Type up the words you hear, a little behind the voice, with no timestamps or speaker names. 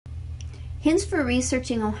Hints for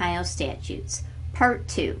Researching Ohio Statutes, Part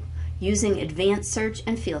 2, Using Advanced Search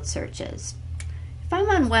and Field Searches. If I'm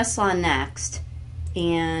on Westlaw Next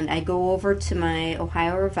and I go over to my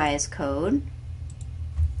Ohio Revised Code,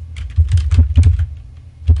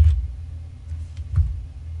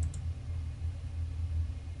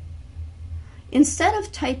 instead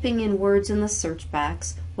of typing in words in the search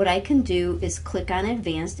box, what I can do is click on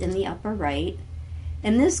Advanced in the upper right,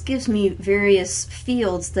 and this gives me various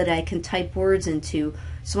fields that I can type words into,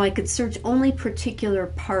 so I could search only particular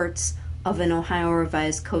parts of an Ohio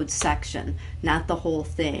Revised Code section, not the whole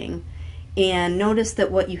thing. And notice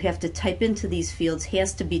that what you have to type into these fields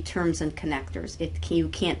has to be terms and connectors. You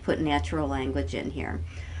can't put natural language in here.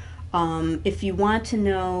 If you want to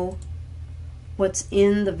know what's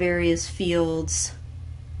in the various fields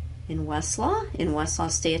in Westlaw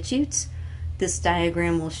statutes, this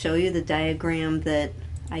diagram will show you. The diagram that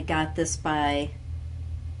I got this by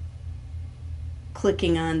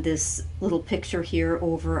clicking on this little picture here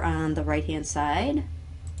over on the right hand side.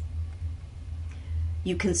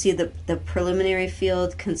 You can see that the preliminary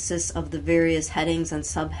field consists of the various headings and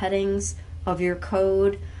subheadings of your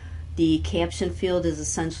code. The caption field is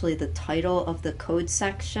essentially the title of the code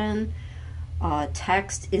section.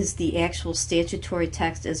 Text is the actual statutory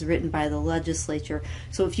text as written by the legislature.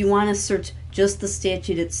 So if you want to search just the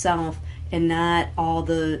statute itself and not all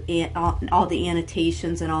the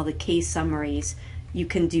annotations and all the case summaries, you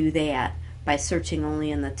can do that by searching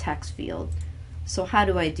only in the text field. So how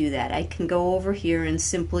do I do that? I can go over here and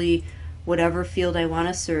simply, whatever field I want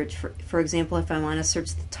to search, for example, if I want to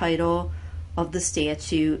search the title of the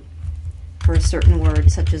statute for a certain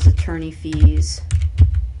word such as attorney fees,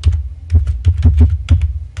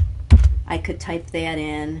 I could type that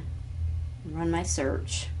in and run my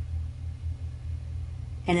search,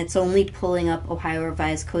 and it's only pulling up Ohio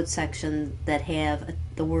Revised Code sections that have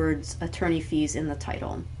the words attorney fees in the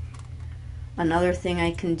title. Another thing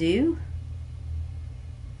I can do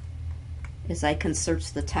is I can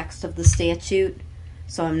search the text of the statute,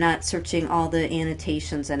 so I'm not searching all the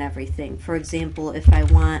annotations and everything. For example, if I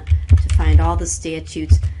want to find all the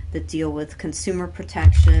statutes that deal with consumer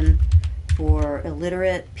protection for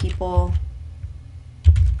illiterate people,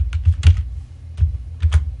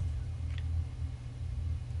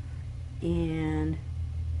 and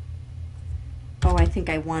I think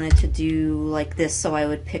I wanted to do like this, so I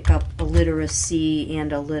would pick up illiteracy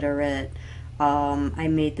and illiterate. I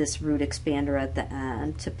made this root expander at the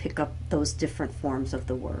end to pick up those different forms of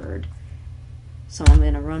the word. So I'm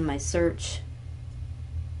going to run my search,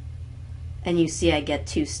 and you see I get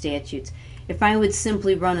 2 statutes. If I would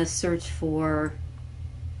simply run a search for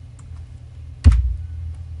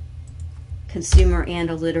consumer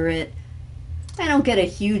and illiterate, I don't get a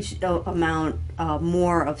huge amount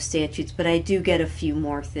more of statutes, but I do get a few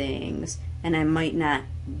more things, and I might not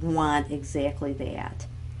want exactly that.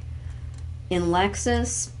 In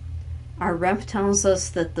Lexis, our rep tells us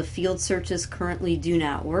that the field searches currently do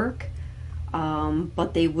not work,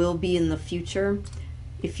 but they will be in the future.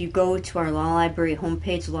 If you go to our Law Library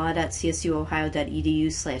homepage,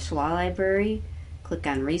 law.csuohio.edu/law library, click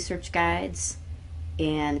on Research Guides,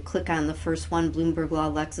 and click on the first one, Bloomberg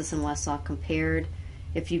Law, Lexis, and Westlaw Compared.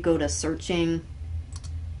 If you go to Searching,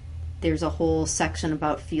 there's a whole section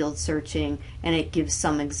about field searching, and it gives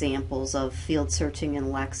some examples of field searching in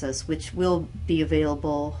Lexis, which will be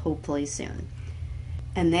available hopefully soon.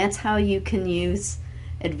 And that's how you can use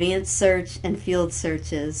advanced search and field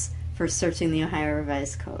searches for searching the Ohio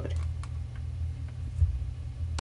Revised Code.